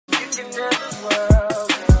can have the world,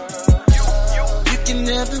 girl. You can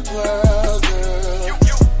have the world, girl.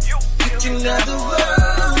 You can have the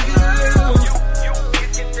world, girl.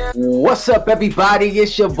 What's up, everybody?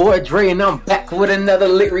 It's your boy Dre, and I'm back with another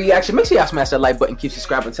lit reaction. Make sure y'all smash that like button, keep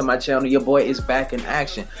subscribing to my channel. Your boy is back in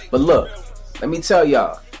action. But look, let me tell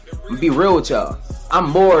y'all, I'm gonna be real with y'all. I'm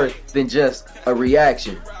more than just a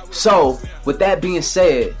reaction. So, with that being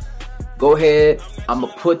said, go ahead. I'm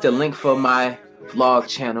gonna put the link for my vlog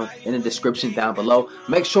channel in the description down below.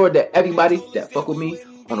 Make sure that everybody that fuck with me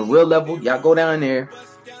on a real level, y'all go down there,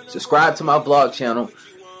 subscribe to my vlog channel.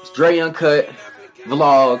 It's Dre Uncut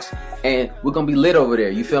Vlogs, and we're gonna be lit over there.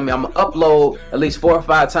 You feel me? I'm gonna upload at least 4 or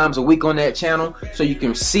 5 times a week on that channel, so you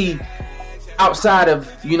can see outside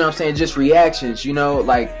of, you know what I'm saying, just reactions. You know,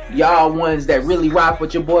 like y'all ones that really rock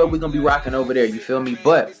with your boy, we're gonna be rocking over there. You feel me?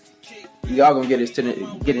 But y'all gonna get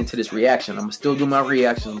into this reaction. I'm gonna still do my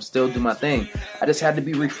reactions. I'm gonna still do my thing. I just had to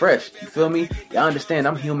be refreshed. You feel me? Y'all understand?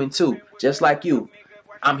 I'm human too, just like you.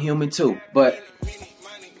 I'm human too. But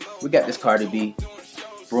we got this Cardi B,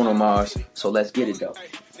 Bruno Mars. So let's get it though.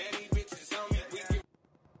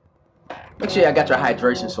 Make sure y'all got your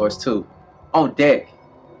hydration source too on deck.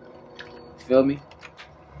 You feel me?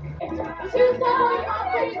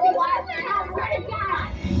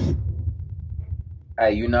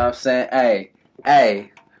 Hey, you know what I'm saying?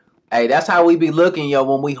 Hey, that's how we be looking, yo,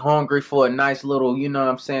 when we hungry for a nice little, you know what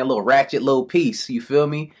I'm saying, little ratchet little piece. You feel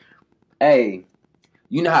me? Hey,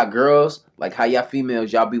 you know how girls, like how y'all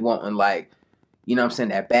females, y'all be wanting, like, you know what I'm saying,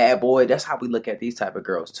 that bad boy. That's how we look at these type of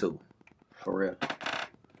girls too. For real.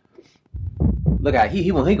 Look at he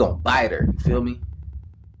gonna bite her. You feel me?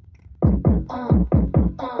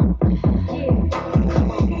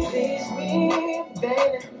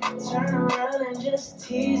 Turn around and just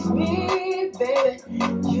tease me, baby.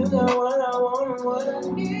 You got what I want and what I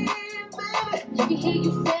need, baby. Let me hear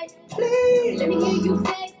you say, please. Let me hear you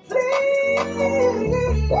say, please.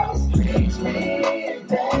 Tease me,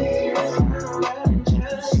 baby. Turn around and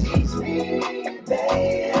just tease me,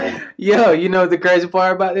 baby. Yo, you know the crazy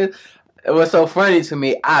part about this? It was so funny to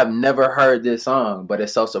me. I've never heard this song, but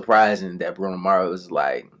it's so surprising that Bruno Mars was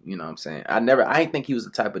like, you know what I'm saying? I ain't think he was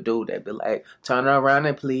the type of dude that'd be like, turn around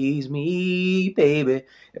and please me, baby.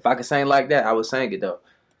 If I could sing like that, I would sing it though.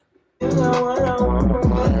 You know what I want,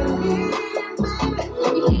 what I need, baby.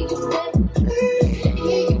 let me hear you say, let me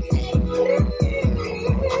hear you say,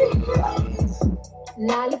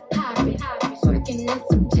 lollipop, twerking in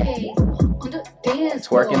some J's on the dance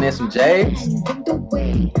floor. Twerking in some J's? The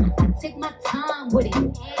way I take my time with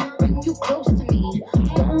it, bring you close to me.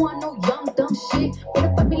 Don't want no young dumb shit, but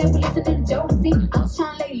if I be like we listen to the Josie, I was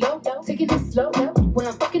trying to lay low, taking it slow. When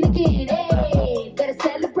I'm fucking again, hey, gotta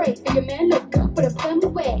celebrate. And your man look good for the family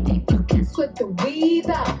way. You can sweat the weave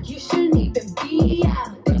out, you shouldn't even be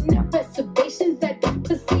out. There's no reservations that the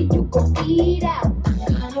pussy you gon' eat out.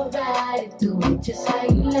 I'm gonna ride it, do it just how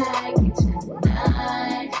you like it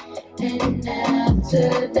tonight. And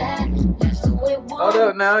after that, let's do it one. Hold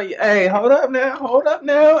up now. Hey, hold up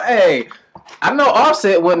now. Hey, I know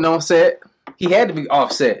Offset wasn't on set. He had to be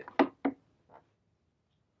Offset.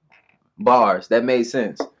 Bars. That made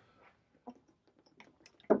sense.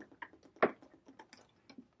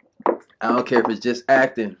 I don't care if it's just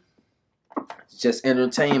acting. It's just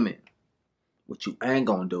entertainment. What you ain't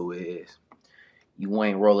gonna do is you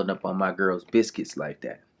ain't rolling up on my girl's biscuits like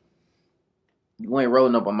that. You ain't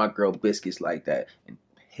rolling up on my girl biscuits like that. And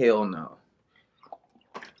hell no.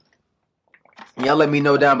 Y'all let me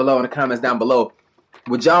know down below in the comments down below.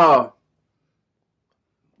 Would y'all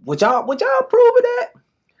approve of that?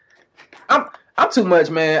 I'm too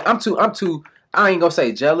much, man. I'm too I ain't gonna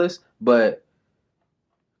say jealous, but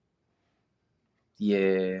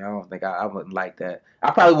yeah, I don't think I wouldn't like that.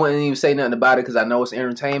 I probably wouldn't even say nothing about it because I know it's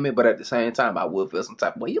entertainment, but at the same time I would feel some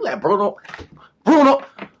type of way. You let Bruno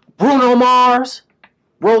Mars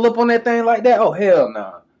roll up on that thing like that? Oh hell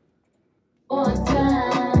no.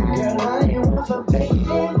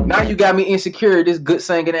 Now you got me insecure, this good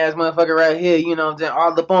singing ass motherfucker right here, you know what I'm saying,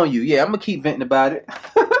 all up on you. Yeah, I'm gonna keep venting about it.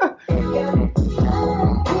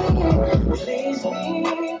 Please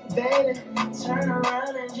me, baby. Turn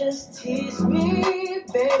around and just tease me,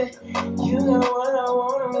 baby. You got what I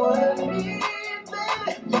want and what I need,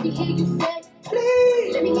 baby. Let me hear you say,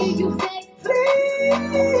 please. let me hear you say, please.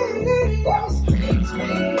 Tease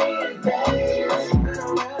me, baby. Turn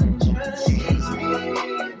around and just tease me,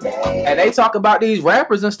 baby. And they talk about these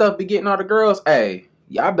rappers and stuff be getting all the girls. Hey,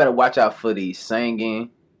 y'all better watch out for these singing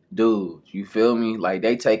dudes. You feel me? Like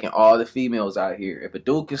they taking all the females out here. If a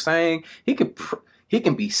dude can sing, he can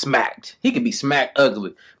be smacked. He can be smacked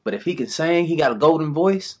ugly. But if he can sing, he got a golden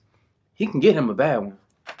voice, he can get him a bad one.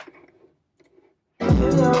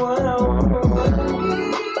 You got what I want.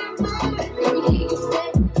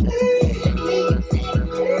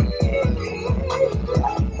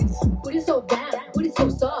 Put it so down, put it so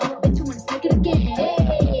soft. Bet you wanna stick it again.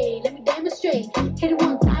 Hey, let me demonstrate. Hit it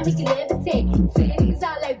one time, make it levitate. Titties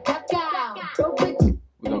out like buck out. Bro, bitch.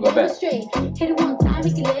 We're gonna go back. Hit it one time,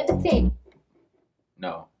 make it levitate.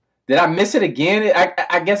 No. Did I miss it again?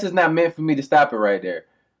 I guess it's not meant for me to stop it right there.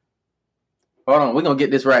 Hold on, we're gonna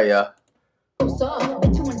get this right, y'all. So,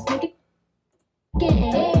 bet you wanna stick it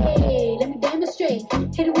again. Hey, let me demonstrate.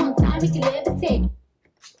 Hit it one time, make it levitate.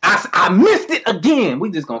 I missed it again. We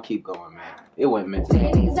just gonna keep going, man. It wasn't meant to be.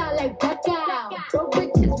 Titties out like buck out. Bro,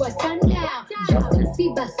 bitches, what done now? Your pussy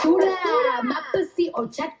basura. My pussy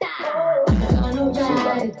horchata. I know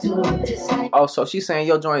how to do this. Oh, so she's saying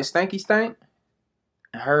your joint stanky stank?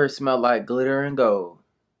 And hers smell like glitter and gold.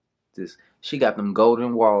 She got them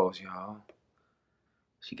golden walls, y'all.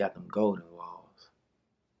 She got them golden walls.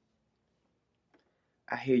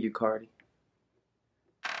 I hear you, Cardi.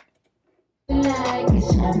 Like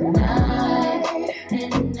it's night,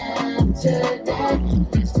 and after that,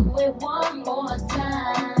 let's do it one more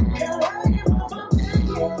time.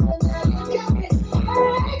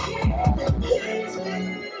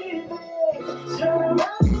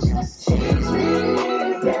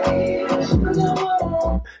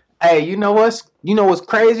 Hey, you know what's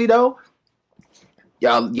crazy though?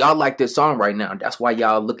 Y'all like this song right now. That's why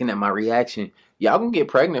y'all looking at my reaction. Y'all gonna get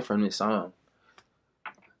pregnant from this song.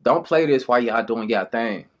 Don't play this while y'all doing y'all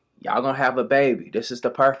thing. Y'all gonna have a baby. This is the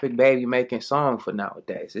perfect baby making song for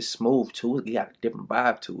nowadays. It's smooth too. It got a different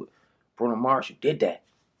vibe to it. Bruno Mars, you did that.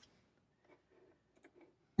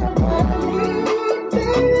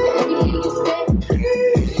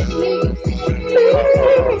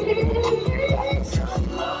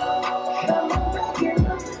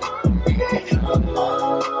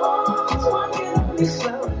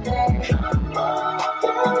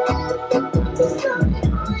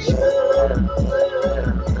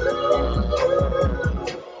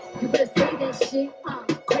 You better say that shit.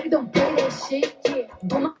 Cardi don't play that shit. Yeah.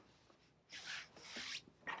 Boom.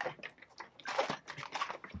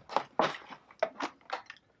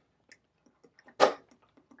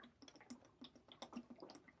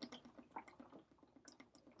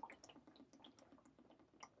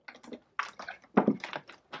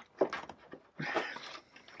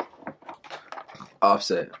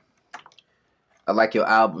 Offset. I like your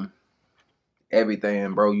album.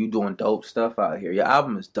 Everything, bro. You doing dope stuff out here. Your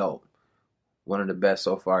album is dope. One of the best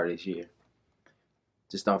so far this year.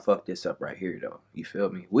 Just don't fuck this up right here, though. You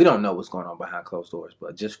feel me? We don't know what's going on behind closed doors,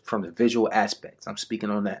 but just from the visual aspects, I'm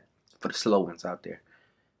speaking on that for the slow ones out there.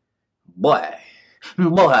 Boy,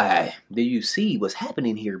 do you see what's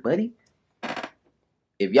happening here, buddy?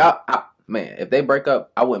 If y'all, if they break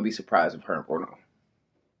up, I wouldn't be surprised if her and Bruno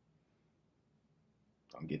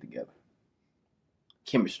don't get together.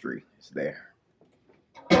 Chemistry is there.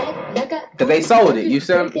 Cause they sold it. You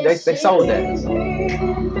said they sold that.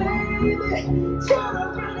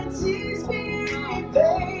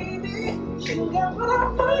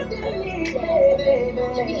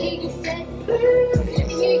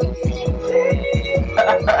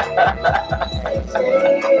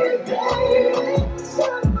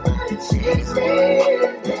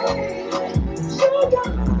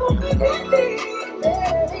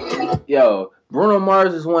 Yo, Bruno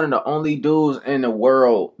Mars is one of the only dudes in the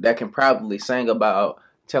world that can probably sing about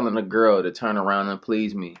telling a girl to turn around and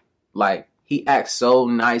please me. Like, he acts so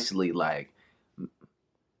nicely, like,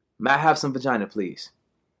 may I have some vagina, please?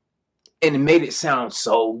 And it made it sound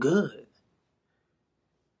so good.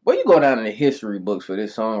 Well, you go down in the history books for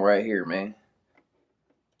this song right here, man.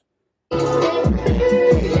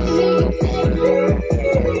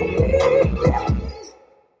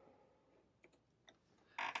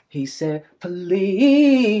 He said,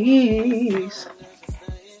 please,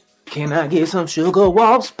 can I get some sugar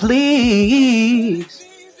walks, please?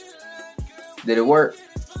 Did it work?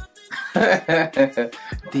 Did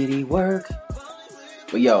he work?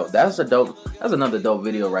 But yo, that's another dope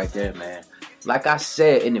video right there, man. Like I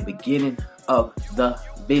said in the beginning of the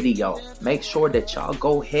video, make sure that y'all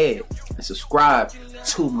go ahead and subscribe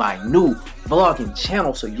to my new vlogging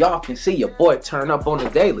channel so y'all can see your boy turn up on the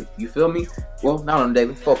daily. You feel me? Well, not on the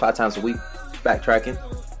daily, 4 or 5 times a week. Backtracking,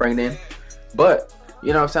 bring it in. But,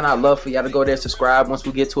 you know what I'm saying? I'd love for y'all to go there and subscribe. Once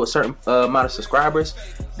we get to a certain amount of subscribers,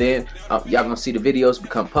 then y'all gonna see the videos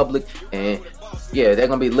become public. And yeah, they're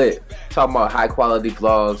gonna be lit. Talking about high quality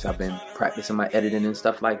vlogs. I've been practicing my editing and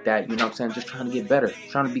stuff like that. You know what I'm saying? Just trying to get better.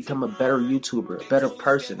 Trying to become a better YouTuber, a better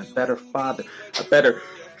person, a better father, a better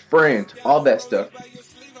friend, all that stuff.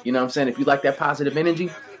 You know what I'm saying? If you like that positive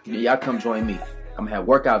energy, y'all come join me. I'm gonna have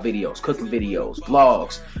workout videos, cooking videos,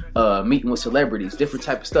 vlogs, meeting with celebrities, different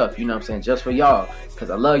type of stuff, you know what I'm saying, just for y'all, because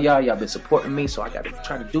I love y'all. Y'all been supporting me, so I gotta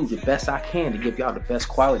try to do the best I can to give y'all the best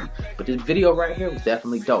quality. But this video right here was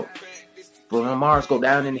definitely dope. Bruno Mars go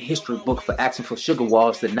down in the history book for asking for sugar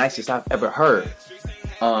walls, the nicest I've ever heard.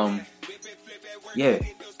 Yeah.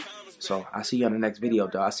 So I'll see you on the next video,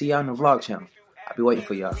 dog. I'll see y'all on the vlog channel. I'll be waiting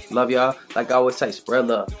for y'all. Love y'all. Like I always say, spread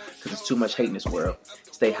love, because there's too much hate in this world.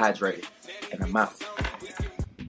 Stay hydrated. And I'm out.